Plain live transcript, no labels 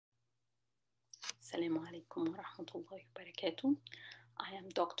Assalamu alaikum wa rahmatullahi wa barakatuh. I am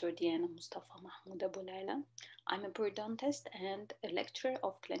Dr. Diana Mostafa Mahmoud Abu Laila. I'm a periodontist and a lecturer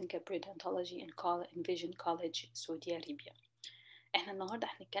of clinical periodontology in Vision College, Saudi Arabia. احنا النهارده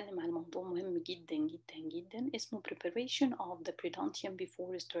هنتكلم عن موضوع مهم جدا جدا جدا اسمه preparation of the periodontium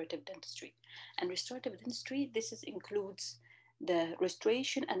before restorative dentistry. And restorative dentistry, includes the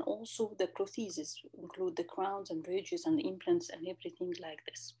restoration and also the prosthesis, include the crowns and bridges and implants and everything like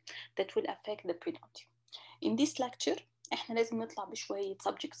this that will affect the periodontium. In this lecture احنا لازم نطلع بشوية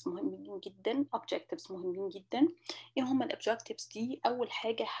subjects مهمين جدا, objectives مهمين جدا. ايه هم objectives دي؟ أول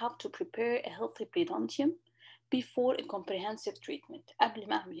حاجة how to prepare a healthy periodontium before a comprehensive treatment. قبل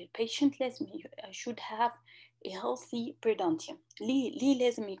ما أعمل البيشنت لازم I should have a healthy periodontium. ليه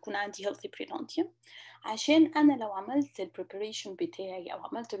لازم يكون عندي healthy periodontium؟ عشان أنا لو عملت البريباريشن بتاعي أو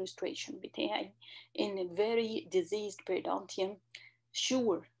عملت الريستوريشن بتاعي in a very diseased periodontium,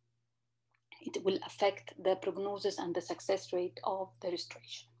 sure it will affect the prognosis and the success rate of the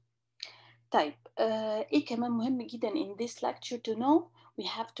restoration. طيب إيه كمان مهم جدا in this lecture to know? We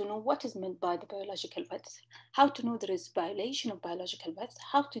have to know what is meant by the biological width, how to know there is violation of biological width,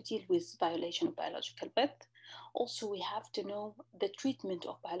 how to deal with violation of biological width. Also, we have to know the treatment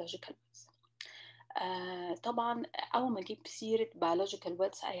of biological width. طبعا أول ما أجيب سيرة biological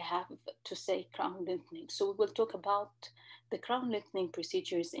width, I have to say crown lengthening. So we will talk about the crown lengthening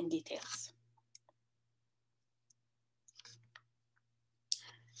procedures in details.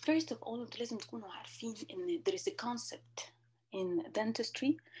 First of all, لازم تكونوا عارفين إن there is a concept in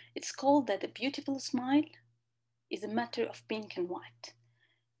dentistry. It's called that the beautiful smile is a matter of pink and white.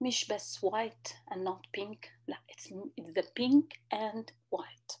 مش بس white and not pink. لا, it's the pink and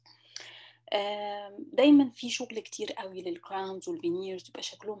white. دايما في شغل كتير قوي للكراونز والفينيرز يبقى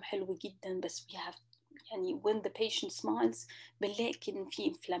شكلهم حلو جدا, بس we have يعني when the patient smiles بنلاقي إن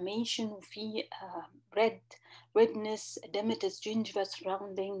في inflammation وفي redness, edematous gingiva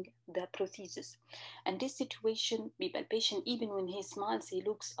surrounding the prosthesis. And this situation بيبقى patient even when he smiles he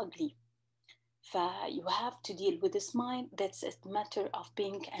looks ugly. You have to deal with a smile that's a matter of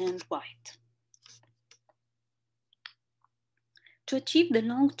pink and white. To achieve the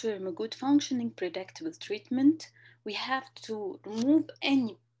long-term good functioning predictable treatment, we have to remove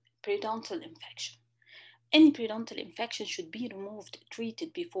any periodontal infection. Any periodontal infection should be removed,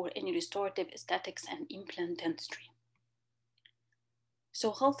 treated before any restorative aesthetics and implant dentistry.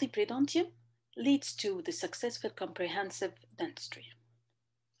 So healthy periodontium leads to the successful comprehensive dentistry.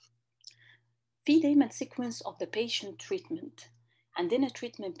 في دايما sequence of the patient treatment. عندنا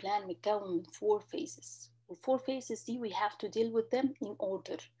treatment plan متكون من 4 phases. وال4 phases دي we have to deal with them in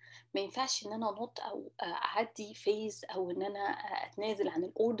order. ما ينفعش ان انا انط او اعدي phase او ان انا اتنازل عن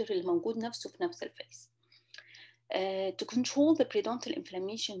الاوردر اللي موجود نفسه في نفس الفيز. To control the periodontal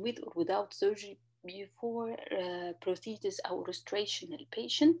inflammation with or without surgery before prosthesis أو restoration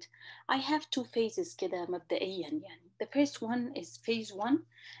للpatient, I have 2 phases كده مبدئيا يعني. The first one is phase 1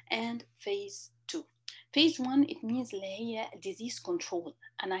 and phase 2. Phase 1 it means اللي هي disease control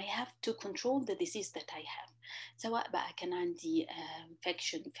and I have to control the disease that I have. سواء بقى كان عندي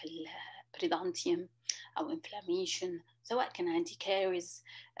infection في البريدونتيوم أو inflammation, سواء كان عندي caries,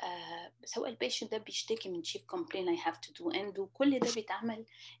 سواء البيشنت ده بيشتكي من chief complaint I have to do endo, كل ده بيتعمل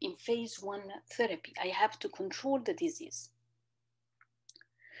in phase 1 therapy. I have to control the disease.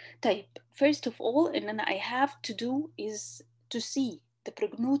 طيب, first of all, إن أنا I have to do is to see the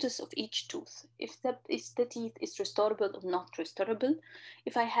prognosis of each tooth. If the teeth is restorable or not restorable.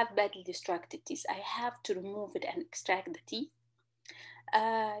 If I have badly distracted teeth, I have to remove it and extract the teeth.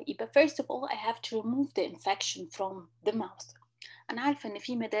 يبقى first of all I have to remove the infection from the mouth. أنا عارفة إن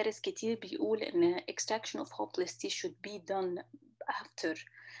في مدارس كتير بيقول إن extraction of hopeless teeth should be done after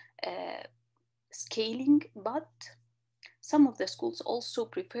scaling, but some of the schools also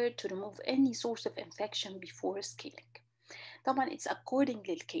prefer to remove any source of infection before scaling. طبعا it's according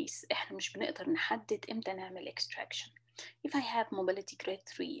للcase. إحنا مش بنقدر نحدد إمتى نعمل extraction. If I have mobility grade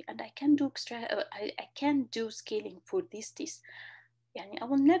 3 and I can do scaling for these teeth, يعني I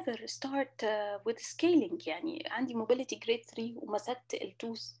will never start with scaling. يعني عندي mobility grade 3 ومسكت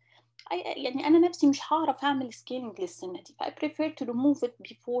التوث, يعني أنا نفسي مش هعرف أعمل scaling للسنة دي. I prefer to remove it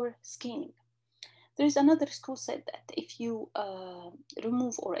before scaling. There is another school said that if you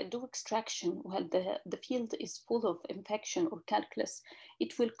remove or do extraction while the field is full of infection or calculus,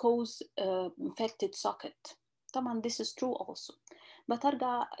 it will cause infected socket. طبعا this is true also. But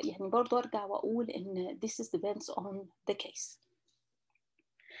يعني برضو أرجع وأقول إن this depends on the case.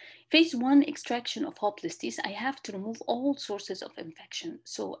 Phase 1 extraction of hopeless teeth, I have to remove all sources of infection.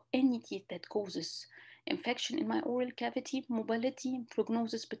 So any teeth that causes infection in my oral cavity, mobility,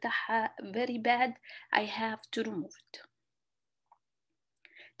 prognosis بتاعها very bad, I have to remove it.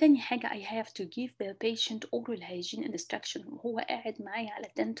 تاني حاجة I have to give the patient oral hygiene instruction. وهو قاعد معايا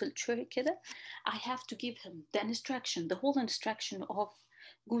على dental chair كده I have to give him the instruction, the whole instruction of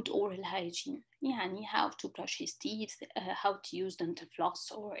good oral hygiene. يعني how to brush his teeth, how to use dental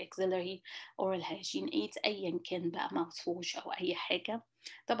floss or auxiliary oral hygiene aids أيا كان بقى mouthwash أو أي حاجة.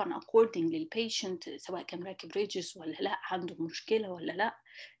 طبعا according للبيشنت سواء كان راكب ريجس ولا لا، عنده مشكلة ولا لا،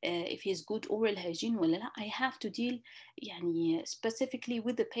 if he's good oral hygiene ولا لا. I have to deal يعني specifically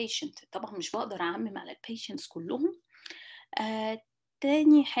with the patient. طبعا مش بقدر أعمم على البيشنتس كلهم.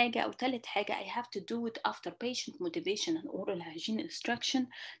 تاني حاجة أو تالت حاجة I have to do it after patient motivation and oral hygiene instruction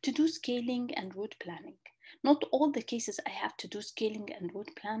to do scaling and route planning. Not all the cases I have to do scaling and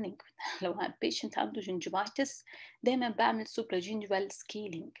route planning. لو patient عنده gingivitis دايما بعمل supragingival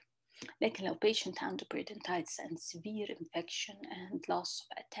scaling. لكن لو patient عنده periodontitis and severe infection and loss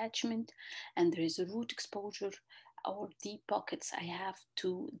of attachment and there is a root exposure or deep pockets, I have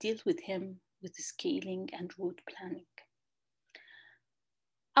to deal with him with scaling and route planning.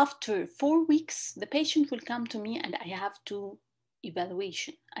 After 4 weeks, the patient will come to me and I have to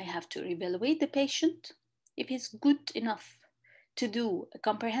evaluation. I have to evaluate the patient if he's good enough to do a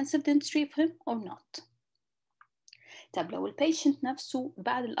comprehensive dentistry of him or not. طب لو البيشنت نفسه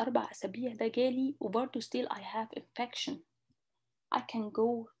بعد ال4 أسابيع ده جالي وبرضه still I have infection, I can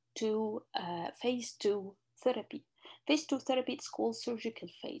go to phase 2 therapy. Phase 2 therapy is called surgical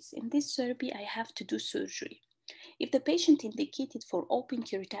phase. In this therapy, I have to do surgery. If the patient indicated for open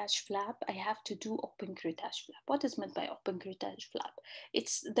curettage flap, I have to do open curettage flap. What is meant by open curettage flap?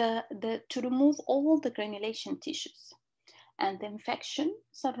 It's to remove all the granulation tissues and the infection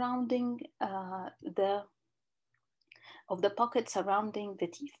surrounding of the pocket surrounding the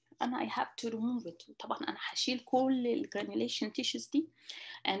teeth, and I have to remove it. طبعا أنا هشيل كل الجرانيوليشن tissues دي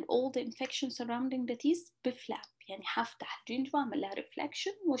and all the infection surrounding the teeth بفلاب. يعني هفتح الجنجفة أعمل لها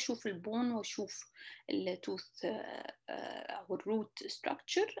reflection وأشوف البون وأشوف التوث أو الروot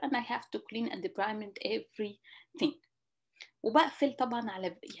structure, and I have to clean and debriment everything. وبقفل طبعا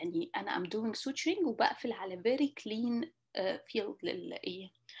على يعني أنا I'm doing suturing وبقفل على very clean field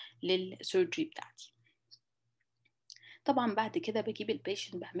للسيرجري بتاعتي. طبعا بعد كده بجيب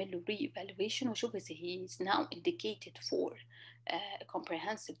البيشنت بعمل له re-evaluation واشوف if he is now indicated for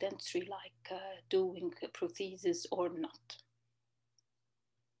comprehensive dentistry like doing prosthesis or not.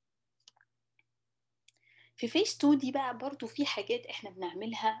 في phase 2 دي بقى برضو في حاجات احنا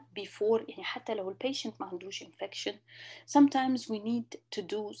بنعملها before, يعني حتى لو البيشنت ما عندوش infection sometimes we need to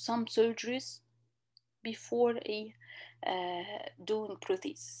do some surgeries before doing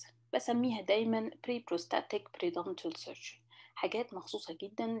prosthesis. بسميها دايما pre-prosthetic periodontal surgery. حاجات مخصوصة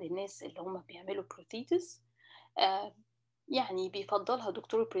جدا للناس اللي هم بيعملوا prosthesis. يعني بيفضلها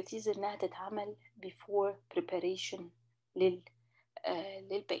دكتور البروثيز انها تتعمل before preparation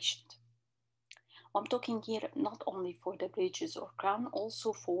للpatient. I'm talking here not only for the bridges or crown,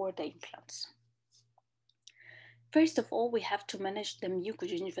 also for the implants. First of all, we have to manage the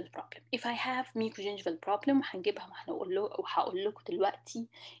mucogingival problem. If I have mucogingival problem هنجيبها وهقول لكم دلوقتي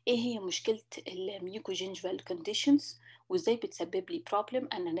ايه هي مشكلة mucogingival conditions وازاي بتسبب لي problem,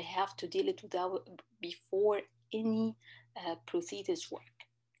 and I have to deal it before any prosthesis work.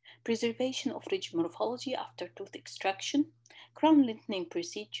 Preservation of ridge morphology after tooth extraction, crown lengthening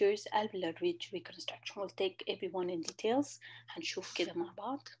procedures, alveolar ridge reconstruction. We'll take everyone in details. هنشوف كده مع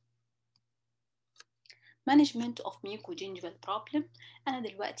بعض. Management of mucogingival problem. أنا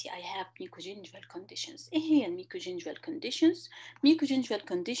دلوقتي I have mucogingival conditions. إيه هي mucogingival conditions؟ mucogingival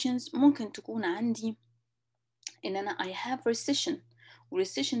conditions ممكن تكون عندي إن أنا I have recession.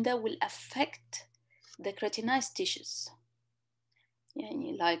 recession ده will affect the keratinized tissues.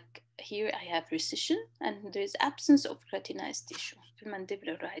 يعني like here I have recession and there is absence of keratinized tissue في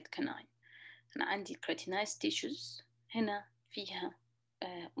mandibular right canine. أنا عندي keratinized tissues هنا فيها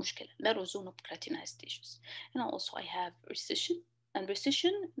مشكلة narrow zone of keratinized tissues. And also I have recession, and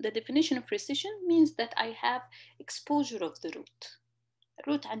recession, the definition of recession means that I have exposure of the root.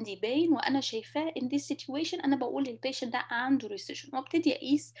 الروت عندي باين وأنا شايفاه in this situation. أنا بقول للبيشنت ده عنده recession وابتدي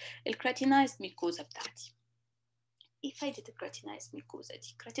أقيس الكراتينايزد ميكوزا بتاعتي. إيه فايدة الكراتينايزد ميكوزا دي؟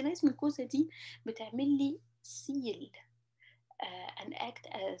 الكراتينايزد ميكوزا دي بتعمل لي seal and act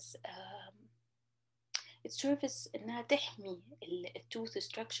as it serves إنها تحمي التوث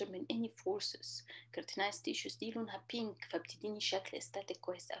structure من any forces. كراتينايز تيشوز دي لونها بينك فبتديني شكل استاتيك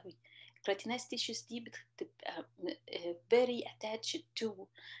كويس قوي. كراتينايز تيشوز دي بتبقى very attached to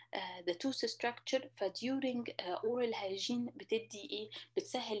the tooth structure. during oral hygiene بتدي ايه،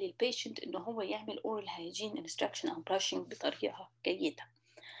 بتسهل للبيشنت ان هو يعمل oral hygiene instruction او brushing بطريقة جيدة.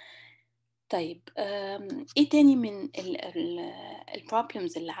 طيب ايه تاني من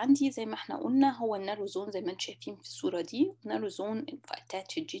البروبلمز اللي عندي؟ زي ما احنا قلنا هو النارو زون، زي ما انتم شايفين في الصورة دي نارو زون في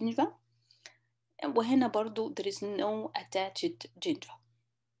attached gingiva، وهنا برضو there is no attached gingiva.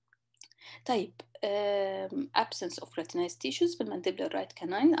 طيب absence of keratinized tissues في المانdibular right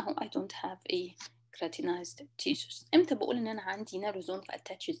canine اهو I don't have a keratinized tissues. امتى بقول ان انا عندي نارو زون في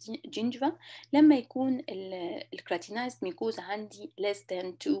attached gingiva؟ لما يكون الكراتينايزد ميكوز عندي less than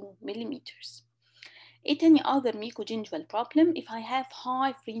 2 millimeters. ايه تاني other mucogingival problem؟ if I have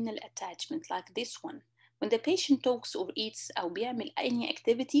high frenal attachment like this one. when the patient talks or eats أو بيعمل any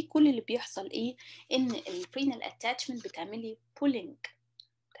activity كل اللي بيحصل ايه؟ إن الفرينال attachment بتعملي pulling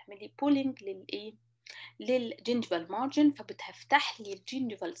للإيه؟ للجنجفال margin، فبتفتح لي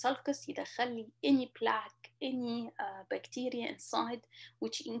الجنجفال sulcus يدخل لي any plaque any bacteria inside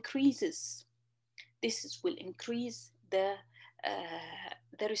which increases will increase the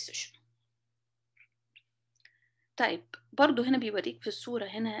recession. طيب برضو هنا بيوريك في الصورة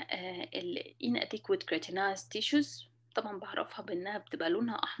هنا ال inadequate keratinized tissues، طبعا بعرفها بأنها بتبقى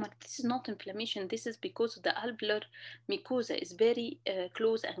لونها أحمر. This is not inflammation, this is because the alveolar mucosa is very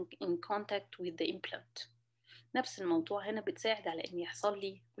close and in contact with the implant. نفس الموضوع هنا بتساعد على أن يحصل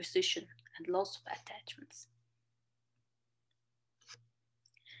لي recession and loss of attachments.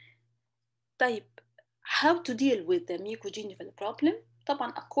 طيب how to deal with the mucogingival problem؟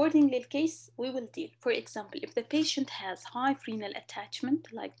 طبعا according للcase we will deal. For example, if the patient has high frenal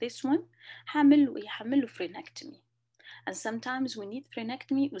attachment like this one يحمله frenectomy, and sometimes we need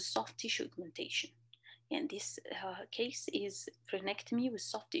frenectomy with soft tissue augmentation. And this case is frenectomy with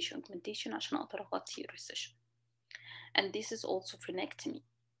soft tissue augmentation عشان أقدر أغطي recession. And this is also frenectomy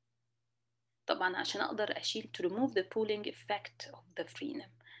طبعا عشان أقدر أشيل to remove the pulling effect of the frenum.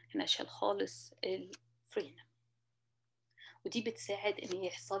 هنا أشيل خالص الفرينم، ودي بتساعد إن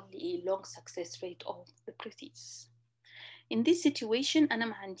يحصل لي long success rate of the prosthesis. In this situation أنا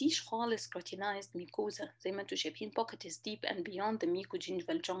ما عنديش خالص keratinized mucosa زي ما انتوا شايفين pocket is deep and beyond the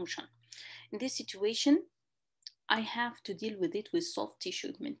mucogingival junction. In this situation I have to deal with it with soft tissue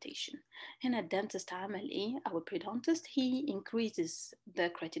augmentation. هنا الدنتست عمل إيه؟ أو periodontist he increases the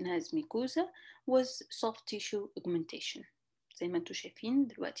keratinized mucosa with soft tissue augmentation. زي ما انتوا شايفين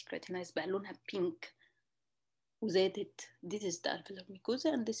دلوقتي keratinized بقى لونها pink وزادت. This is the alveolar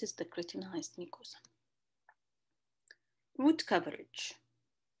mucosa and this is the keratinized mucosa. Root coverage.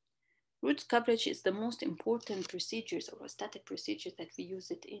 Root coverage is the most important procedures or aesthetic procedures that we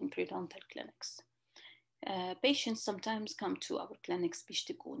use it in periodontal clinics. Patients sometimes come to our clinics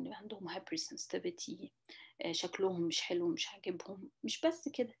بيشتكوا إن عندهم hypersensitivity، شكلهم مش حلو مش عاجبهم. مش بس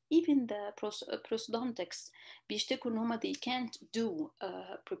كده even the prosthodontics بيشتكوا إن هما they can't do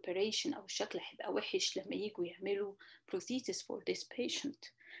preparation أو الشكل هيبقى وحش لما يجوا يعملوا prosthesis for this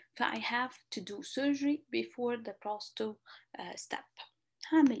patient. I have to do surgery before the prosto step.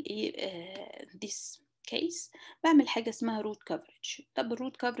 هعمل إيه this case؟ بعمل حاجة اسمها root coverage. طب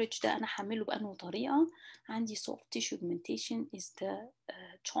الروت coverage ده أنا هعمله بأنه طريقة؟ عندي soft tissue augmentation is the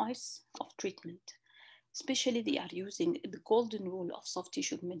choice of treatment. Especially they are using the golden rule of soft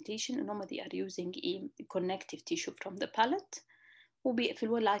tissue augmentation إن هما they are using a connective tissue from the palate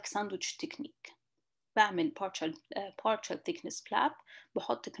وبيقفلوها like sandwich technique. بعمل partial thickness flap،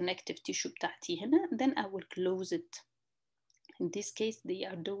 بحط connective tissue بتاعتي هنا then I will close it. In this case they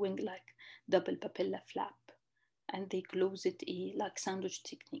are doing like double papilla flap and they close it like sandwich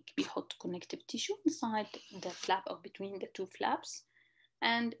technique. بيحط connective tissue inside the flap or between the two flaps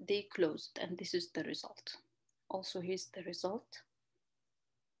and they close it, and this is the result. Also here's the result.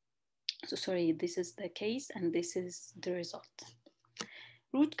 So sorry, this is the case and this is the result.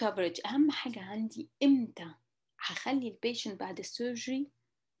 Root coverage أهم حاجة عندي إمتى هخلي البيشنت بعد السيرجري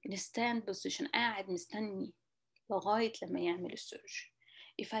in stand position قاعد مستني لغاية لما يعمل السيرجري.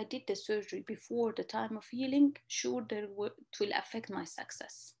 If I did the surgery before the time of healing, sure it will affect my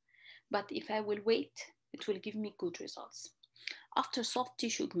success. But if I will wait, it will give me good results. After soft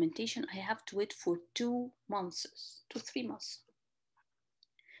tissue augmentation, I have to wait for 2 months to 3 months.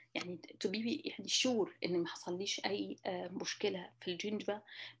 يعني to be يعني sure إن ما حصليش أي مشكلة في الجنجفة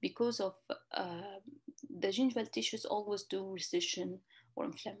because of the gingival tissues always do recession or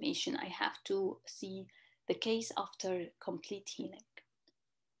inflammation. I have to see the case after complete healing.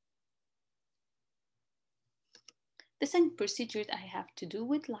 The same procedures I have to do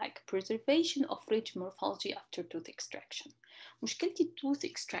with like preservation of ridge morphology after tooth extraction. مشكلتي tooth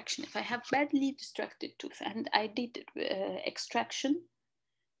extraction, if I have badly distracted tooth and I did extraction,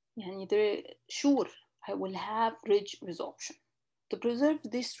 sure I will have ridge resorption. To preserve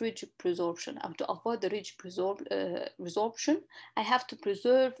this ridge resorption and to avoid the ridge resorption, I have to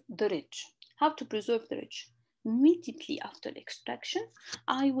preserve the ridge. How to preserve the ridge? Immediately after extraction,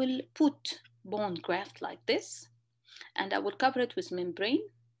 I will put bone graft like this, and I will cover it with membrane,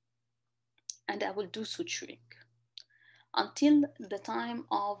 and I will do suturing until the time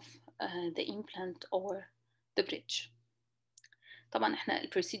of the implant or the bridge. طبعا احنا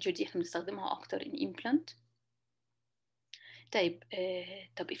البروسيجر دي احنا بنستخدمها اكتر in implant. طيب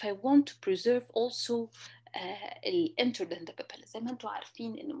طب if I want to preserve also الانتردنتال بابيلا، زي ما انتم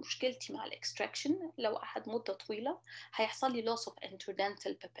عارفين ان مشكلتي مع الاكستراكشن لو اخد مده طويله هيحصل لي loss of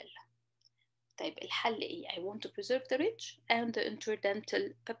interdental papilla. طيب الحل ايه؟ I want to preserve the ridge and the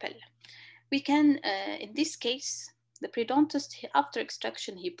interdental papilla. We can in this case the periodontist after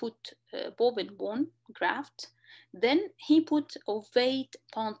extraction he put bovine bone graft, then he put ovate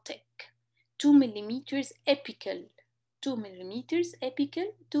pontic 2 millimeters apical 2 millimeters apical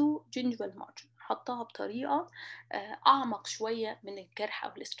to gingival margin. حطها بطريقة أعمق شوية من الجرح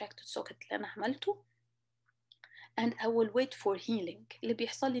أو الextracted socket اللي أنا عملته. And I will wait for healing. اللي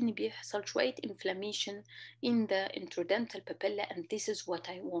بيحصل لي إن بيحصل شوية inflammation in the interdental papilla, and this is what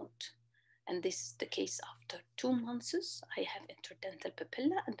I want. And this is the case after 2 months. I have interdental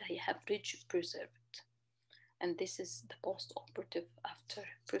papilla and I have ridge preserved. And this is the post-operative after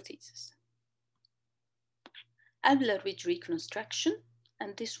prosthesis. قبل ridge reconstruction,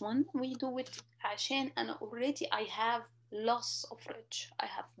 and this one we do it عشان أنا already I have loss of ridge. I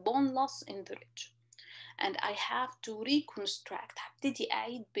have bone loss in the ridge. And I have to reconstruct. هبتدي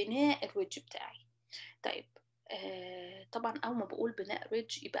أعيد بناء الريدج بتاعي. طيب طبعا أول ما بقول بناء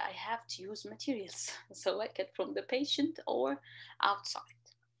ريدج يبقى I have to use materials سواء from the patient or outside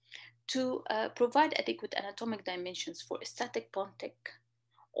to provide adequate anatomic dimensions for static pontic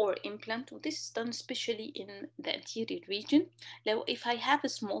or implant. This is done especially in the anterior region. Now, if I have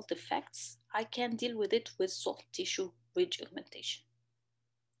small defects, I can deal with it with soft tissue ridge augmentation.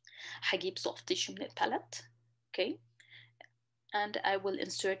 هجيب soft tissue من palate, okay, and I will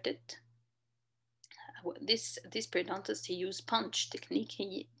insert it. This periodontist, he used punch technique.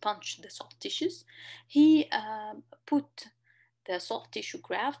 He punched the soft tissues. He put the soft tissue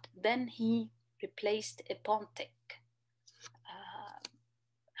graft, then he replaced a pontic.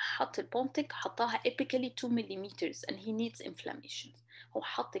 حط البونتك حطها epically 2 millimeters and he needs inflammation. هو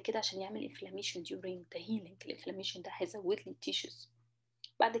حط كده عشان يعمل inflammation during the healing. الانفلاميشن ده هيزود لي tissues.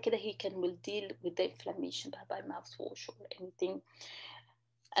 بعد كده he will deal with the inflammation by mouthwash or anything.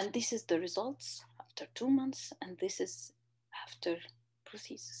 And this is the results after 2 months, and this is after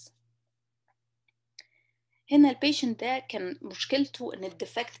prosthesis. هنا البيشنت ده كان مشكلته ان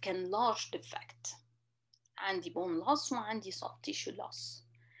الديفكت كان large defect. عندي bone loss وعندي soft tissue loss.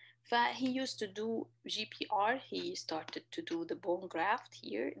 He used to do GPR. He started to do the bone graft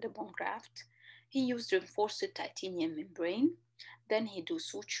here, the bone graft. He used reinforced titanium membrane. Then he do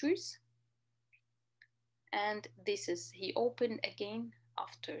sutures. And this is, he opened again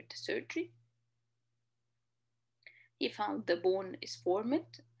after the surgery. He found the bone is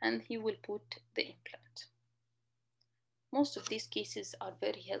formed and he will put the implant. Most of these cases are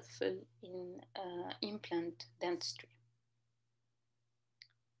very helpful in implant dentistry.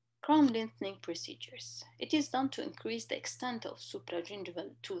 Crown lengthening procedures. It is done to increase the extent of supragingival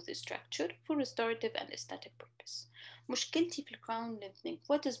tooth structure for restorative and aesthetic purpose. مشكلتي في crown lengthening.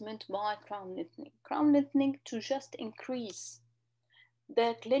 What is meant by crown lengthening? Crown lengthening to just increase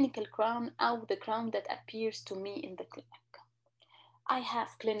the clinical crown or the crown that appears to me in the clinic. I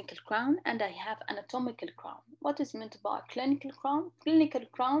have clinical crown and I have anatomical crown. What is meant by clinical crown? Clinical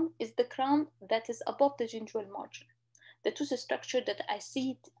crown is the crown that is above the gingival margin. The tooth structure that I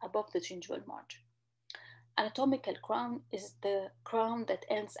see it above the gingival margin. Anatomical crown is the crown that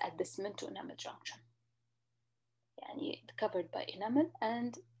ends at the cemento-enamel junction. يعني covered by enamel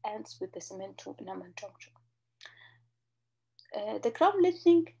and ends with the cemento-enamel junction. The crown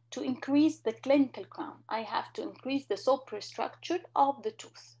lengthening to increase the clinical crown. I have to increase the superstructure of the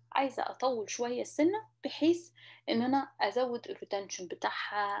tooth. عايزة أطول شوية السنة بحيث إن أنا أزود الريتنشن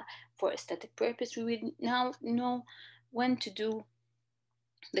بتاعها for aesthetic purpose. We will now know when to do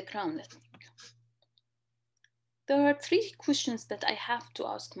the crown lengthening. There are 3 questions that I have to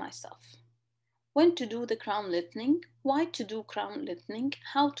ask myself. When to do the crown lengthening, why to do crown lengthening,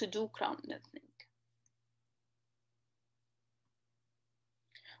 how to do crown lengthening.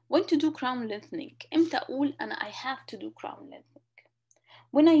 When to do crown lengthening. إمتى أقول أنا I have to do crown lengthening.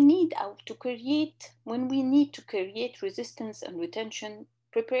 When I need when we need to create resistance and retention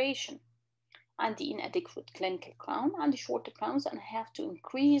preparation. عندي inadequate clinical crown, عندي short crowns, and I have to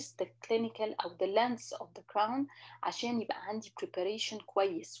increase the clinical أو the length of the crown عشان يبقى عندي preparation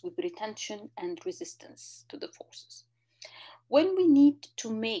كويس with retention and resistance to the forces. When we need to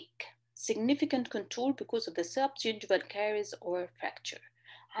make significant contour because of the subgingival caries or fracture.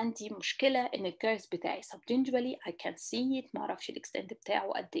 عندي مشكلة إن الكارث بتاعي subgingivally I can see it، معرفش الإكستنت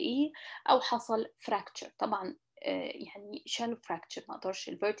بتاعه قد إيه، أو حصل fracture. طبعا يعني shallow fracture ما أقدرش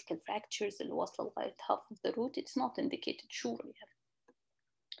vertical fractures اللي واصلة لغاية half of the root it's not indicated sure يعني.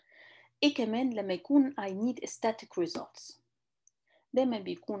 إيه كمان لما يكون I need static results. دايما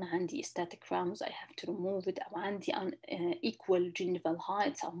بيكون عندي static crowns I have to remove it، أو عندي equal gingival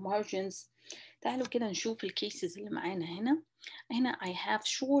heights أو margins. تعالوا كده نشوف الكيسز اللي معانا هنا I have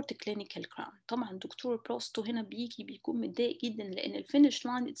short clinical crown. طبعا دكتور بروستو هنا بيكون متضايق جدا لأن الفينش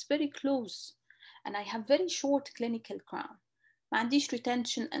لاين it's very close and I have very short clinical crown. ما عنديش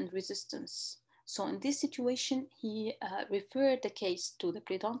retention and resistance. So in this situation he referred the case to the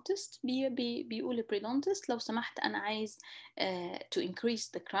periodontist. بيقول البريدونتست لو سمحت أنا عايز to increase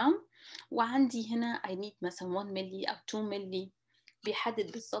the crown، وعندي هنا I need مثلا 1 ملي أو 2 ملي،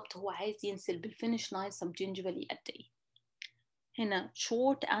 بيحدد بالظبط هو عايز ينزل بالفينش لاين subgingivally قد ايه. هنا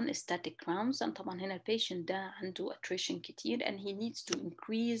short and static crowns، طبعا هنا البيشنت ده عنده attrition كتير and he needs to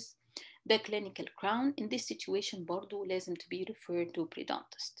increase the clinical crown. In this situation برضو لازم to be referred to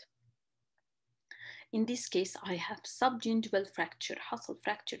periodontist. In this case I have subgingival fracture، حصل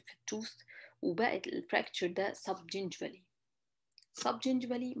fracture في التوث وبقت الفراكتشر ده subgingivally.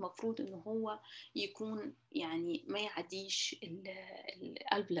 subgingivally مفروض إنه هو يكون يعني ما يعديش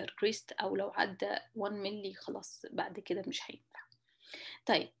الالفلر كريست، أو لو عدى 1 ملي خلاص بعد كده مش هينفع.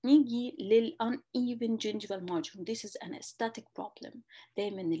 طيب نيجي uneven gingival margin. This is an aesthetic problem.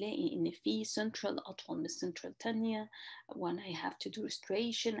 دايما نلاقي إن في central أطول من central تانية when I have to do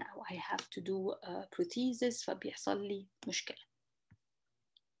restoration أو I have to do prosthesis فبيحصل لي مشكلة.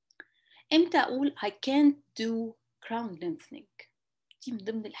 إمتى أقول I can't do crown lengthening؟ دي من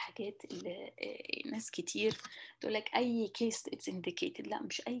ضمن الحاجات اللي ناس كتير تقول لك أي case it's indicated. لا،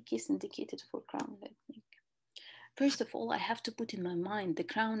 مش أي case indicated for crown lengthening. First of all I have to put in my mind the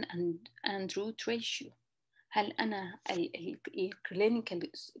crown and root ratio. هل أنا clinical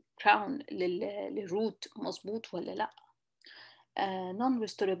crown للروت مظبوط ولا لا؟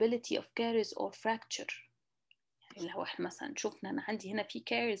 non-restorability of caries or fracture. لو احنا مثلا شفنا انا عندي هنا في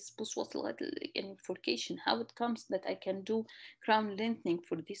كارث بص وصل لغايه يعني bifurcation how it comes that I can do crown lengthening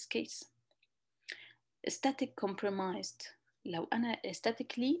for this case. static compromised. لو انا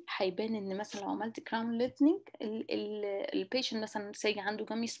statically هيبان ان مثلا لو عملت crown lengthening البيشنت مثلا سيجي عنده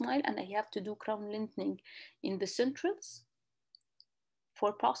gummy smile and I have to do crown lengthening in the centrals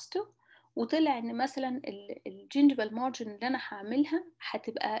for prosto، وطلع ان مثلا الجينجيفال مارجن اللي انا هعملها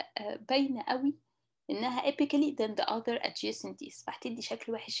هتبقى باينه قوي انها apically than the other adjacencies، فهتدي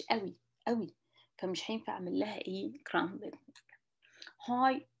شكل وحش قوي فمش هينفع اعمل لها ايه crown lengthening.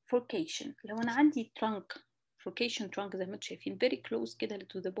 high furcation. لو انا عندي trunk trunk زي ما انتم شايفين very close كده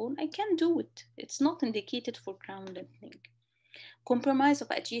to the bone I can do it. It's not indicated for crown lengthening. compromise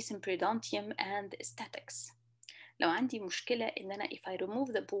of adjacent periodontium and aesthetics. لو عندي مشكلة إن أنا if I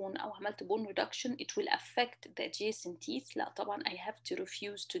remove the bone أو عملت bone reduction it will affect the adjacent teeth، لا طبعا I have to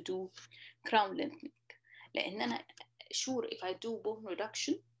refuse to do crown lengthening، لأن أنا sure if I do bone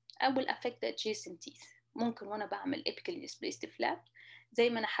reduction I will affect the adjacent teeth. ممكن وأنا بعمل apically displaced flap زي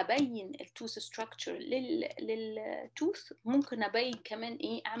ما أنا هبين التوث structure للتوث ممكن أبين كمان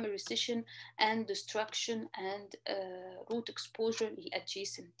إيه أعمل recession and destruction and root exposure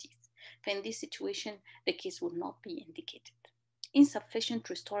للadjacent teeth. In this situation, the case will not be indicated. Insufficient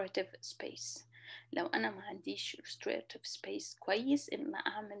restorative space. لو أنا ما عنديش restorative space كويس إن أنا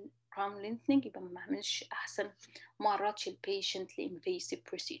أعمل crown lengthening يبقى ما أعملش أحسن ما أعرضش البيشنت ل-invasive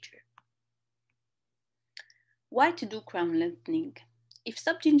procedure. Why to do crown lengthening? If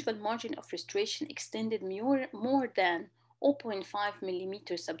subgingival margin of restoration extended more than 0.5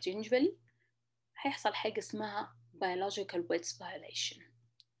 millimeter subgingivally هيحصل حاجة اسمها biological width violation.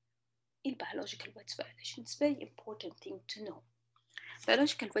 biological width violation. It's very important thing to know.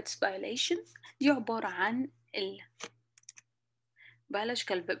 biological width violation دي عبارة عن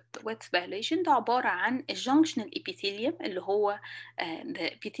biological width violation ده عبارة عن junctional epithelium اللي هو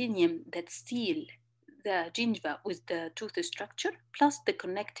the epithelium that steal the gingiva with the tooth structure plus the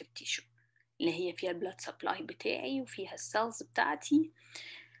connective tissue اللي هي فيها blood supply بتاعي وفيها السيلز بتاعتي.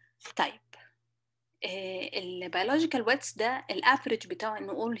 طيب البيولوجيكال ويتس ده الافريج بتاعه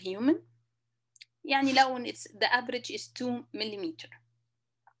انه all human، يعني لو the average is 2 ملم.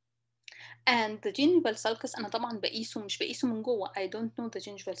 and the gingival sulcus أنا طبعا مش بقيسه من جوه. I don't know the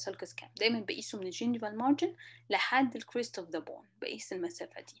gingival sulcus كام، دايما بقيسه من الجينجيفال margin لحد ال crest of the bone، بقيس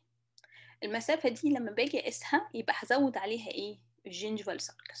المسافة دي. المسافة دي لما باجي أقيسها يبقى هزود عليها إيه؟ الجينجيفال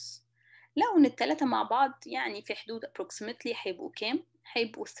sulcus. لو إن التلاتة مع بعض يعني في حدود approximately هيبقوا كام؟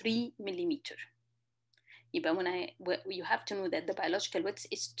 هيبقوا 3 ملم. يبقى you have to know that the biological width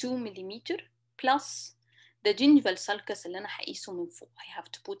is 2 ملم plus the gingival sulcus اللي أنا هقيسه من فوق. I have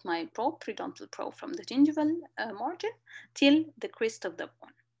to put my probe, periodontal probe from the gingival margin till the crest of the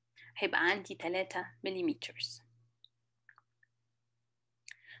bone. هيبقى عندي 3 ملم.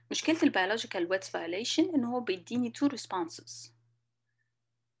 مشكلة البيولوجيكال width violation إن هو بيديني two responses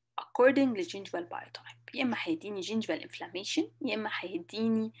according للgingival biotype. يا إما هيديني gingival inflammation يا إما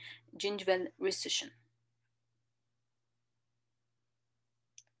هيديني gingival recession.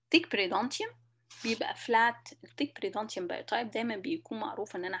 thick periodontium بيبقى flat. thick periodontium biotype دايما بيكون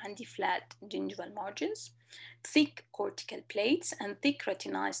معروف ان انا عندي flat gingival margins, thick cortical plates and thick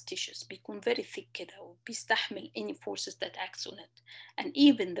retinized tissues. بيكون very thick كده وبيستحمل any forces that acts on it, and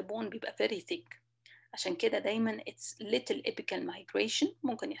even the bone بيبقى very thick. عشان كده دايما it's little apical migration.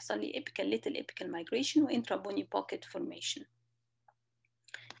 ممكن يحصل لي little apical migration و intrabony pocket formation.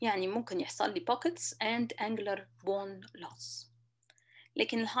 يعني ممكن يحصل لي pockets and angular bone loss.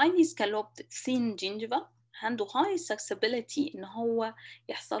 لكن الهايلي scalloped thin gingiva عنده high susceptibility إن هو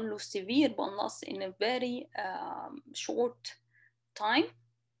يحصل له severe bone loss in a very short time،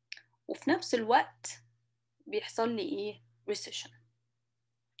 وفي نفس الوقت بيحصل لي إيه؟ recession.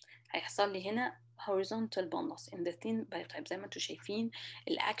 هيحصل لي هنا horizontal bone loss in the thin biotype. زي ما انتم شايفين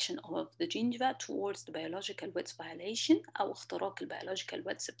action of the gingiva towards the biological width violation أو اختراق البيولوجيكال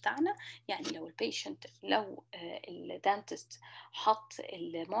width بتاعنا. يعني لو الدانتست حط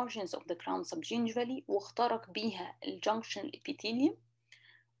margins of the crown subgingivally واخترق بيها الجنكشن epithelium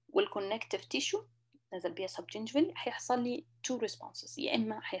والconnective tissue نزل بيها subgingivally، هيحصل لي two responses. يا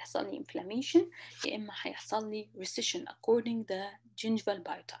إما هيحصل لي inflammation يا إما هيحصل لي recession according the gingival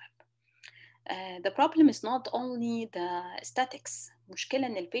biotype. The problem is not only the aesthetics. مشكلة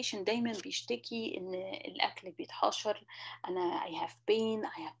إن البيشنت دايما بيشتكي إن الأكل بيتحشر، أنا I have pain,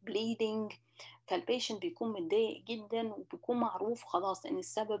 I have bleeding. فالبيشنت بيكون متضايق جدا وبيكون معروف خلاص إن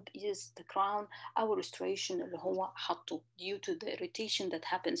السبب is the crown أو restoration اللي هو حطه due to the irritation that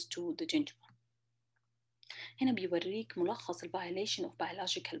happens to the gingiva. هنا بيوريك ملخص violation of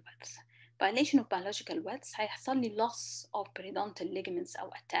biological width. violation of biological width هيحصل لي loss of periodontal ligaments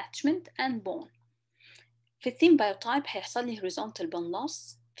أو attachment and bone. في الثين biotype هيحصل لي horizontal bone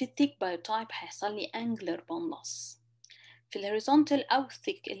loss. في الثيك biotype هيحصل لي angular bone loss. في الhorizontal أو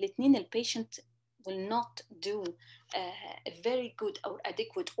thick الاتنين البيشنت will not do a very good or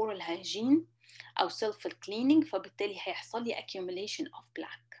adequate oral hygiene أو self cleaning، فبالتالي هيحصل لي accumulation of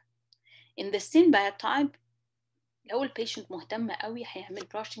plaque. In the thin biotype لو البيشنت مهتم قوي هيعمل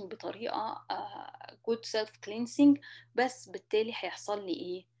brushing بطريقة good self cleansing، بس بالتالي هيحصل لي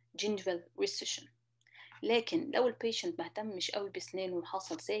ايه؟ gingival recession. لكن لو البيشنت مهتمش قوي بسنانه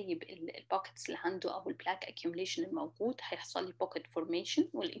وحصل سايب البوكيتس اللي عنده او البلاك accumulation الموجود، هيحصل لي pocket formation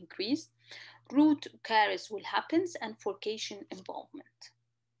will increase, root caries will happens and furcation involvement.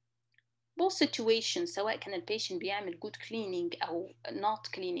 both situations سواء كان البيشنت بيعمل good cleaning أو not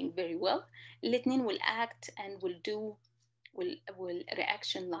cleaning very well، الاتنين will act and will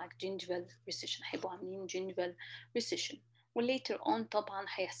reaction like gingival recession. هيبقوا عاملين gingival recession. و later on طبعا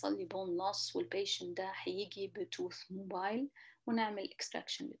هيحصل لي bone loss والبيشنت ده هيجي بتوث موبايل ونعمل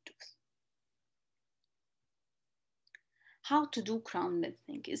extraction للتوث. How to do crown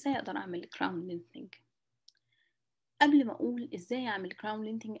lengthening. ازاي اقدر اعمل crown lengthening؟ قبل ما أقول إزاي أعمل crown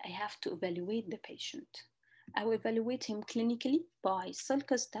lengthening I have to evaluate the patient. I will evaluate him clinically by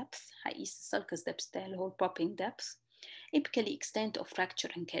sulcus depth. هقيس sulcus depth ده اللي هو popping depth. Apically extent of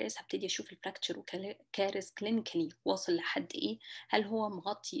fracture and caries. هبتدي أشوف الفراكتشر وكارث clinically واصل لحد إيه. هل هو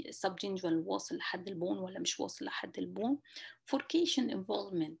مغطي subgingival واصل لحد البون ولا مش واصل لحد البون. Furcation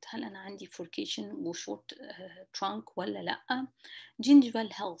involvement. هل أنا عندي furcation وshort trunk ولا لأ.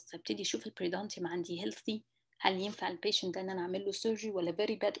 Gingival health. هبتدي أشوف البريدونتيوم عندي healthy. هل ينفع البيشنت ده ان انا اعمل له سيرجري ولا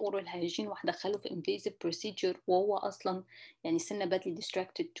very bad oral hygiene وهدخله في invasive procedure وهو اصلا يعني سنه badly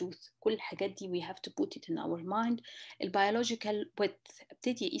distracted tooth. كل الحاجات دي we have to put it in our mind. البيولوجيكال width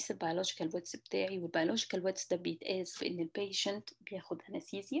ابتدي اقيس البيولوجيكال width بتاعي، والبيولوجيكال width ده بيتقاس في ان البيشنت بياخد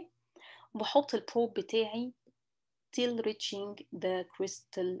انستيزيا وبحط البروب بتاعي till reaching the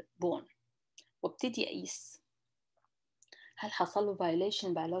crystal bone وابتدي اقيس هل حصل له violation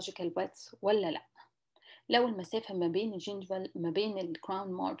biological width ولا لا. لو المسافة ما بين الجنجفال ما بين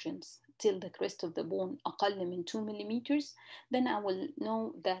الكراون margins till the crest of the bone أقل من 2 millimeters, then I will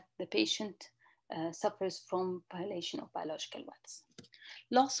know that the patient suffers from violation of biological wax.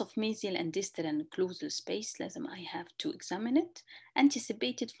 Loss of mesial and distal and occlusal space لازم I have to examine it.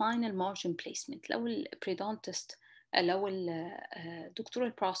 Anticipated final margin placement لو البريدونتست لو الدكتور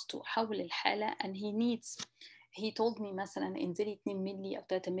البراستو حول الحالة and he told me مثلا انزلي 2 ملي او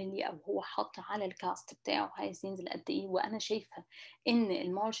 3 ملي او هو حط على الكاست بتاعه عايز ينزل قد ايه وانا شايفه ان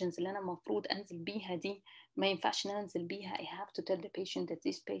المارجنز اللي انا المفروض انزل بيها دي ما ينفعش ان انا انزل بيها. I have to tell the patient that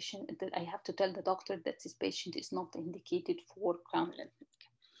this patient that I have to tell the doctor that this patient is not indicated for crown lengthening.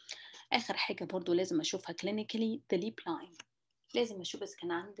 اخر حاجه برضو لازم اشوفها clinically the lip line. لازم اشوف اذا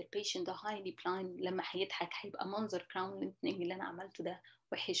كان عند البيشنت ده هاي ليب لاين لما هيضحك هيبقى منظر كراون لينثنينج اللي انا عملته ده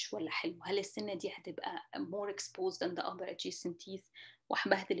وحش ولا حلو. هل السنه دي هتبقى more exposed than the other adjacent teeth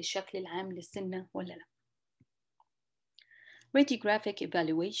وهبهدل الشكل العام للسنه ولا لا. radiographic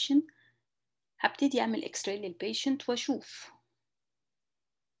evaluation هبتدي اعمل اكس راي للبيشنت واشوف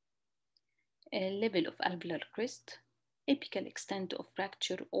level of alveolar crest, apical extent of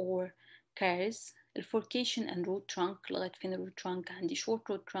fracture or caries, الفوركيشن and root trunk لغاية فين الروت trunk عندي short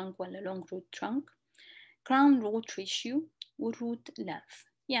root trunk ولا long root trunk, crown root ratio والroot length.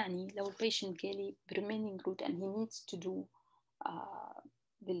 يعني لو البيشنت جالي remaining root and he needs to do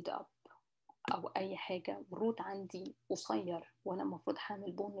build up أو أي حاجة والروت عندي قصير وأنا المفروض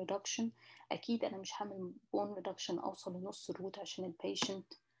هعمل bone reduction، أكيد أنا مش هعمل bone reduction أوصل لنص الروت عشان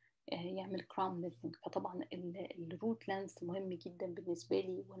البيشنت يعمل crown lengthening. فطبعا الروت لانث مهم جدا بالنسبة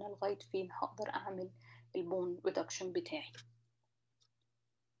لي وأنا لغاية فين هقدر أعمل البون reduction بتاعي.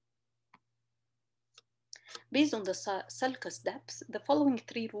 Based on the sulcus depth, the following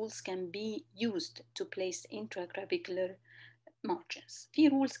 3 rules can be used to place intraclavicular margins. في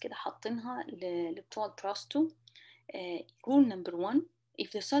rules كده حاطينها لبتوع البراستو. Rule number 1,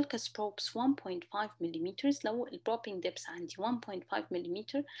 if the sulcus probes 1.5 millimeters, لو probing depth عندي 1.5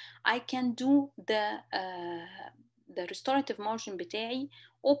 millimeter, I can do the restorative margin بتاعي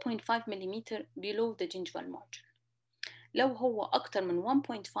 0.5 millimeter below the gingival margin. لو هو أكتر من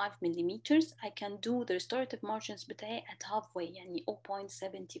 1.5 millimeters I can do the restorative margins بتاعي at halfway يعني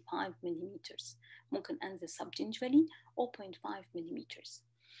 0.75 millimeters. ممكن أنزل subgingivally 0.5 millimeters.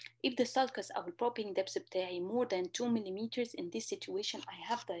 If the sulcus أو probing depth بتاعي more than 2 millimeters, in this situation I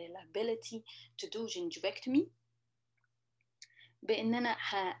have the ability to do gingivectomy بإن أنا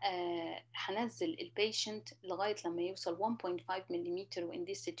هنزل البيشنت لغاية لما يوصل 1.5 مليمتر. وإن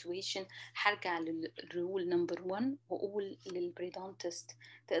this situation هرجع للرول نمبر 1 وأقول للبريدونتست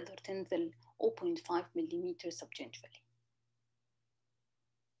تقدر تنزل 0.5 مليمتر subgingivally.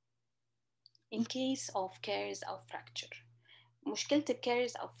 In case of caries أو fracture، مشكلة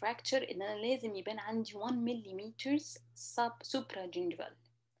الكاريز أو fracture إن أنا لازم يبان عندي 1 مليمتر supragingival.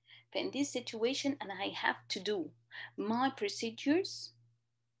 فإن this situation أنا I have to do my procedures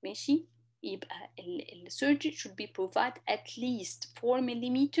ماشي. يبقى الsurgery should be provide at least 4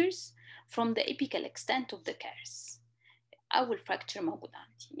 millimeters from the apical extent of the caries أو الفراكتشر موجود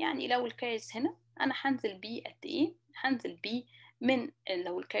عندي. يعني لو الكاريز هنا أنا هنزل بيه قد إيه؟ هنزل بيه من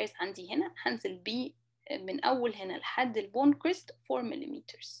لو الكاريز عندي هنا هنزل بيه من أول هنا لحد البون كريست 4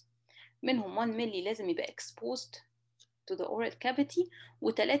 millimeters، منهم 1 ملي لازم يبقى exposed to the oral cavity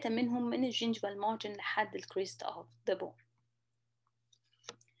و3 منهم من الجنجفال مارجن لحد الكريست of the bone.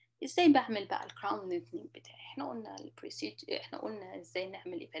 ازاي بعمل بقى الكراون لينثنينج بتاعي؟ احنا قلنا ازاي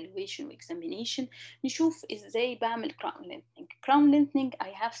نعمل evaluation و examination. نشوف ازاي بعمل crown lengthening. Crown lengthening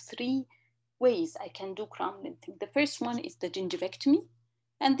I have 3 ways I can do crown lengthening. The first one is the gingivectomy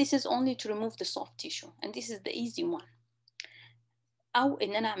and this is only to remove the soft tissue and this is the easy one. او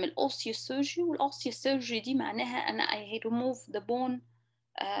ان انا اعمل osseous surgery، والosseous surgery دي معناها انا I remove the bone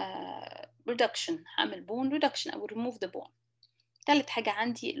reduction، هعمل bone reduction او remove the bone. ثالث حاجة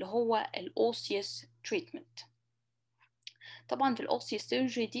عندي اللي هو الأوسيوس تريتمنت. طبعا في الأوسيوس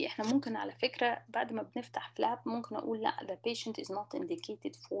سيرجري دي احنا ممكن على فكرة بعد ما بنفتح فلاب ممكن أقول لا the patient is not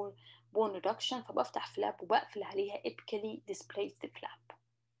indicated for bone reduction، فبفتح فلاب وبقفل عليها apically displaced flap.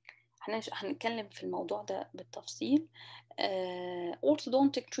 هنتكلم في الموضوع ده بالتفصيل.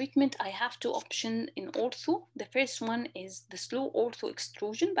 Orthodontic treatment I have 2 options in ortho. The first one is the slow ortho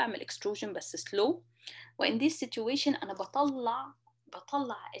extrusion، بعمل extrusion بس slow. وإن this situation أنا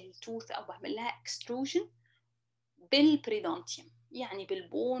بطلع التوث أو بعمل لها extrusion بالبريدونتيوم يعني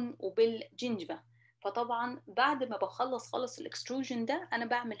بالبون وبالجنجفة. فطبعا بعد ما بخلص خالص الاكستروجن ده أنا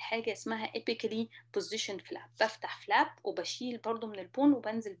بعمل حاجة اسمها epically positioned flap، بفتح فلاب وبشيل برضو من البون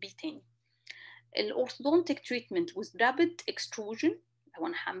وبنزل بيه تاني. الأورثودونتيك treatment with rapid extrusion لو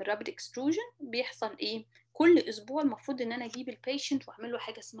انا هعمل رابid اكستروجن بيحصل ايه؟ كل اسبوع المفروض ان انا اجيب البيشنت واعمل له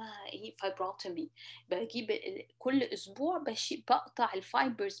حاجه اسمها ايه؟ فايبروتومي. بجيب كل اسبوع بقطع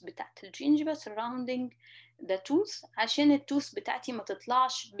الفايبرز بتاعت الجينجفا surrounding the tooth عشان التوث بتاعتي ما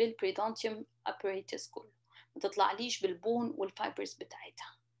تطلعش بالبريدونتيوم apparatus كله، ما تطلعليش بالبون والفايبرز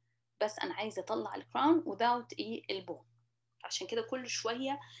بتاعتها، بس انا عايزه اطلع الكراون without ايه؟ البون. عشان كده كل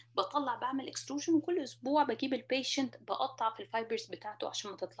شويه بطلع بعمل اكستروجن، وكل اسبوع بجيب البيشنت بقطع في الفايبرز بتاعته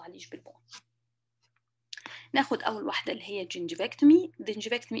عشان ما تطلعليش بالبون. ناخد أول واحدة اللي هي gingiviectomy. The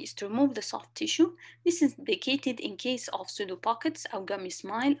gingiviectomy is to remove the soft tissue. This is indicated in case of pseudopockets أو gummy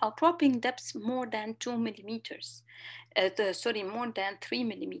smile أو propping depths more than 2 millimeters. more than 3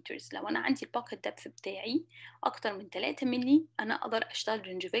 millimeters. لو أنا عندي البوكت depth بتاعي أكتر من 3 ملي أنا أقدر أشتغل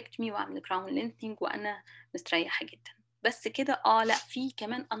gingiviectomy وأعمل crown lengthening وأنا مستريحة جدا. بس كده لا، في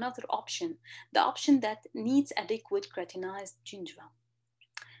كمان another option. The option that needs adequate keratinized gingiva.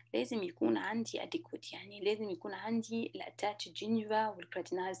 لازم يكون عندي adequate، يعني لازم يكون عندي الاتاتش جينجيفا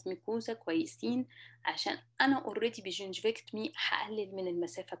والكراتينايز ميكوزا كويسين، عشان انا اوريدي بجينجفكتمي هقلل من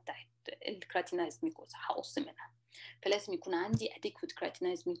المسافه بتاعت الكراتينايز ميكوزا، هقص منها. فلازم يكون عندي adequate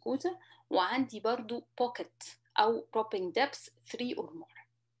كراتينايز ميكوزا، وعندي برضو pocket او propping depth 3 or more.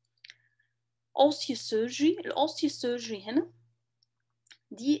 osteosurgery. الاوستيوسيرجري هنا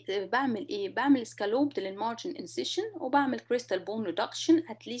دي بعمل ايه؟ بعمل سكالوبد للمارجن انسيشن، وبعمل كريستال بون ريدكشن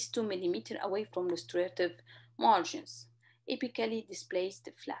at least 2 ملم away from restorative margins epically displaced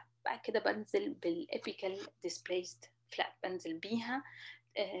flap. بعد كده بنزل بالابيكال displaced flap، بنزل بيها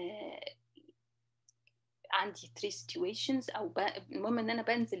عندي 3 situations او المهم ان انا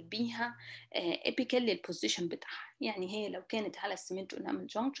بنزل بيها ابيكال للبوزيشن بتاعها. يعني هي لو كانت على السمنتو انامل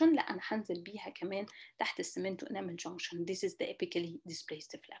جانكشن، لا انا هنزل بيها كمان تحت السمنتو انامل جانكشن. This is the epically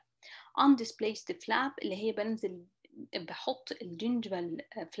displaced flap. Undisplaced flap اللي هي بنزل بحط الجنجفال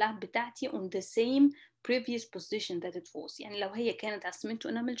flap بتاعتي on the same previous position that it was. يعني لو هي كانت على السمنتو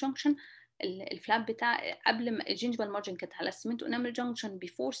انامل جانكشن، الفلاب بتاع قبل ما الجينجفال مارجن كانت على السمنتو انامل جانكشن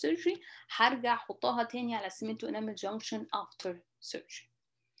before surgery، هرجع احطها تاني على السمنتو انامل جانكشن after surgery.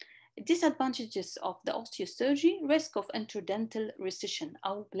 Disadvantages of the osteosurgery: risk of interdental recession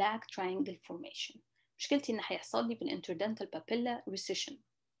أو black triangle formation. مشكلتي إن هيحصل لي بالinterdental papilla recession.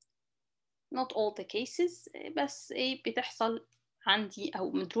 Not all the cases، بس إيه بتحصل عندي،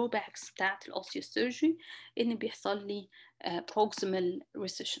 أو من drawbacks بتاعت الأوستيوسيرجري إن بيحصل لي proximal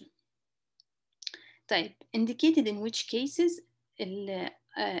recession. طيب indicated in which cases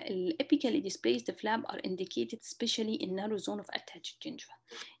الapically displaced flap are indicated especially in narrow zone of attached gingiva.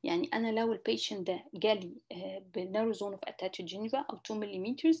 يعني أنا لو البيشنت ده جالي بالنارو zone of attached gingiva أو 2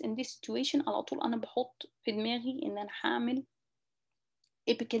 ملم in this situation، على طول أنا بحط في دماغي إن أنا هعمل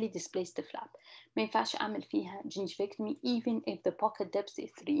apically displaced flap. ما ينفعش أعمل فيها gingivectomy even if the pocket depth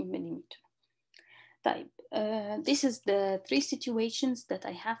is 3 ملم. طيب this is the 3 situations that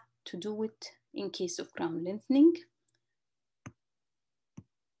I have to do it in case of crown lengthening.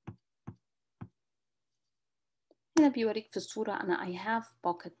 هنا بيوريك في الصورة أنا I have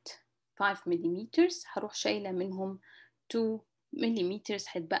pocket 5 ملم، هروح شايلة منهم 2 ملم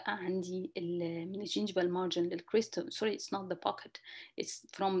هتبقى عندي من الجينجفال margin للكريست. sorry, it's not the pocket, it's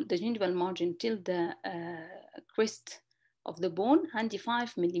from the gingival margin till the crest of the bone. عندي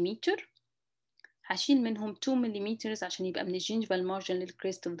 5 ملم، هشيل منهم 2 ملم عشان يبقى من الجينجفال margin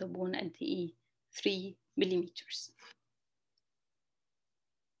للكريست of the bone قد إيه؟ 3 ملم.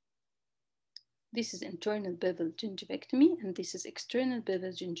 This is internal bevel gingivectomy, and this is external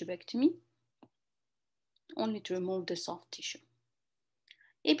bevel gingivectomy, only to remove the soft tissue.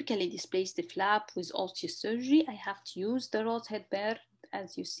 Apically displaced flap with osteosurgery, I have to use the rose head bear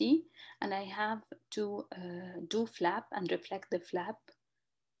as you see, and I have to do flap and reflect the flap.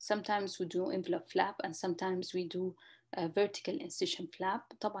 Sometimes we do envelope flap, and sometimes we do vertical incision flap.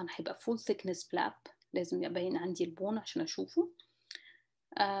 طبعا هيبقى full thickness flap، لازم يبين عندي البون عشان أشوفه.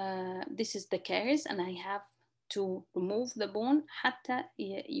 This is the caries and I have to remove the bone حتى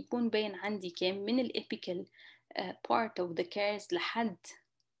يكون باين عندي كام من الابيكال part of the caries لحد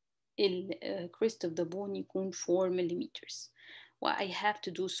crest of the bone يكون 4 millimeters. و I have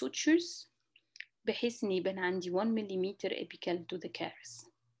to do sutures بحيث إن يبان عندي 1 millimeter apical to the caries.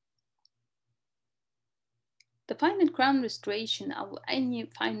 The final crown restoration أو any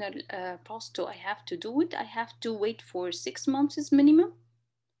final prosto I have to do it, I have to wait for 6 months minimum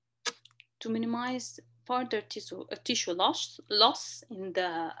to minimize further tissue loss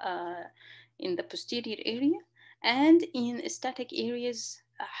in the posterior area, and in static areas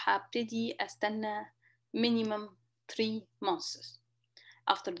هبتدي استنى minimum 3 months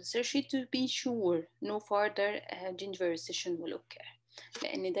after the surgery to be sure no further gingival recession will occur.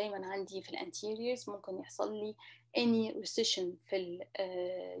 لأن دايما عندي في الانتيريورز ممكن يحصل لي any recession في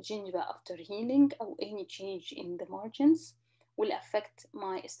الجينجيفا after healing أو any change in the margins will affect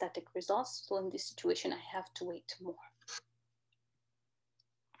my aesthetic results. So in this situation I have to wait more.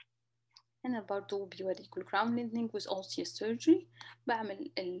 هنا برضو بيوريكوا الكراون لينتنج with osseous surgery.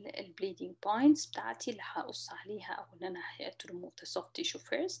 بعمل البليدنج points بتاعتي اللي هقص عليها أو اللي أنا to remove the soft tissue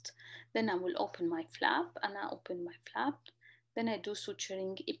first. Then I will open my flap. أنا open my flap. Then I do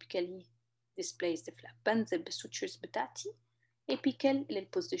suturing apically displace the flap. بنزل بالسوتشرز بتاعتي apical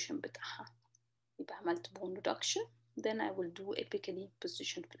للposition بتاعها. يبقى عملت bone reduction. Then I will do apically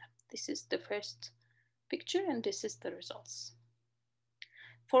position flap. This is the first picture and this is the results.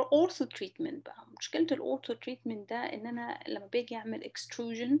 For ortho treatment بقى، مشكلة الأورثو treatment ده إن أنا لما باجي أعمل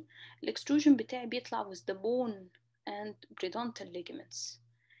extrusion الإكستروجن بتاعي بيطلع with the bone and periodontal ligaments.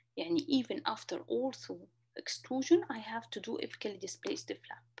 يعني even after ortho extrusion I have to do apically displaced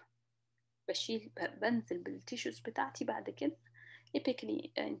flap. بنزل بالتيشوز بتاعتي بعد كده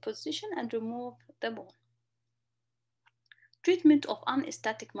apically in position and remove the bone. Treatment of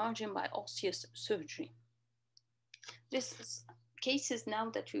anesthetic margin by osseous surgery. This is cases now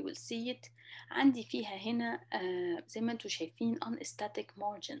that we will see it. عندي فيها هنا زي ما انتم شايفين anesthetic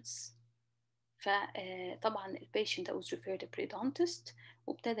margins. فطبعا البيشنت that was referred to periodontist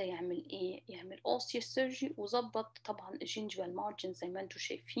وابتدى يعمل ايه؟ يعمل osseous surgery وظبط طبعا الجنجفال margins زي ما انتم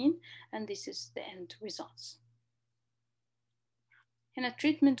شايفين and this is the end results. هنا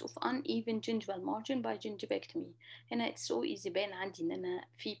treatment of uneven gingival margin by gingivectomy. هنا it's so easy باين عندي ان انا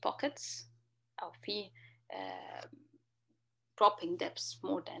في pockets او في dropping depths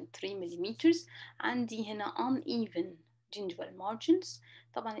more than 3 millimeters. عندي هنا uneven gingival margins.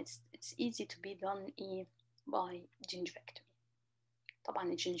 طبعا it's easy to be done by gingivectomy.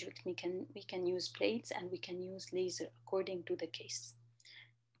 طبعا gingivectomy we can use plates and we can use laser according to the case.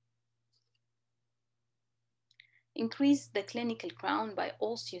 Increase the clinical crown by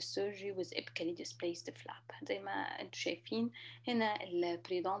osseous surgery with apically displaced flap. زي ما انتم شايفين هنا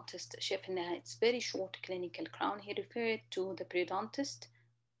البريودونتست شاف انها it's very short clinical crown. He referred to the periodontist.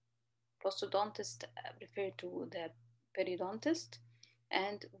 Prostodontist referred to the periodontist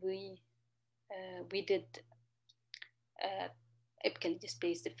and we did apically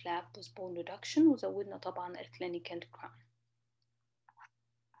displaced flap with bone reduction وزودنا طبعا الكلينيكال crown.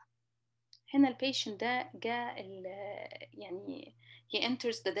 هنا البيشنت ده جاء يعني he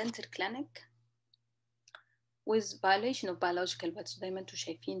enters the dental clinic with violation of biological wets. زي ما انتم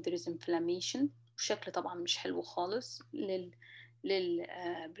شايفين there is inflammation وشكل طبعا مش حلو خالص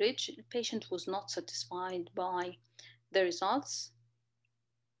للبريدج. The patient was not satisfied by the results.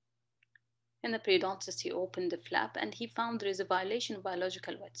 In the periodontist he opened the flap and he found there is a violation of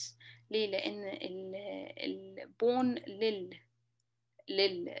biological wets. ليه؟ لأن البون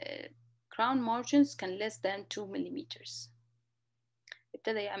crown margins كان less than 2 millimeters.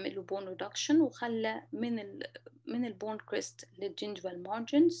 ابتدى يعمل له bone reduction وخلى من البون crest للgingival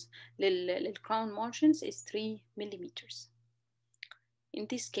margins للcrown margins is 3 millimeters. In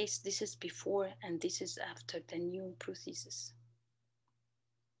this case this is before and this is after the new prosthesis.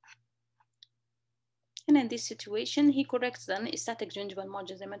 And in this situation he corrects the aesthetic gingival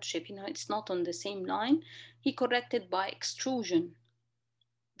margins زي ما انتم شايفين it's not on the same line. He corrected by extrusion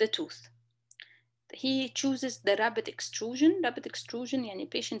the tooth. He chooses the rapid extrusion. Rapid extrusion يعني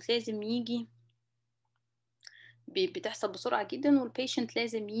patient لازم يجي بتحصل بسرعة جدا والبيشنت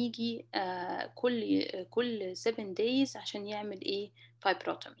لازم يجي كل 7 days عشان يعمل ايه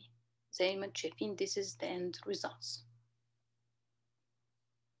fibrotomy. زي ما انتم شايفين this is the end results.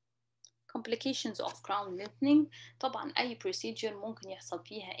 Complications of crown lengthening. طبعا أي procedure ممكن يحصل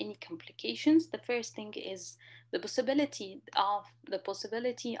فيها any complications. The first thing is the possibility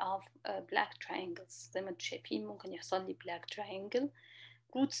of black triangles. زي ما انتم شايفين ممكن يحصل لي black triangle.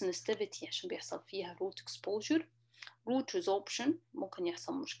 root sensitivity عشان بيحصل فيها root exposure. root resorption ممكن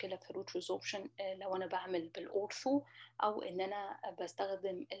يحصل مشكلة في root resorption لو أنا بعمل بالأورثو أو إن أنا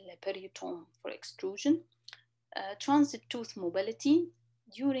بستخدم البريوتوم for extrusion. Transit tooth mobility.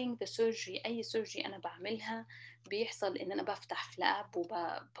 During the surgery أي surgery أنا بعملها بيحصل إن أنا بفتح فلاب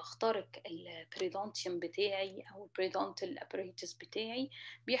وبخترق البريدونتيوم بتاعي أو البريدونتال apparatus بتاعي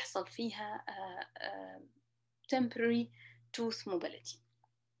بيحصل فيها temporary tooth mobility.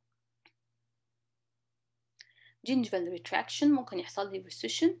 Gingival retraction ممكن يحصل لي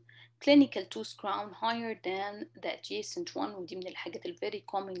recession. Clinical tooth crown higher than the adjacent one ودي من الحاجات very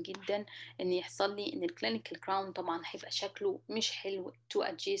common جدا إن يحصل لي إن clinical crown طبعا هيبقى شكله مش حلو to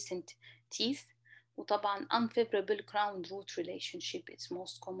adjacent teeth وطبعا unfavorable crown root relationship it's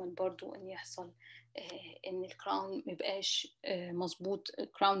most common برضو ان يحصل ان الكراون مبقاش مظبوط،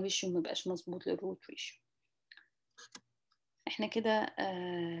 crown ratio مبقاش مظبوط للروت ratio. احنا كده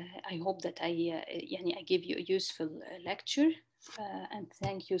I hope that I يعني I give you a useful lecture and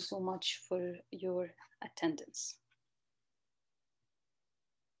thank you so much for your attendance.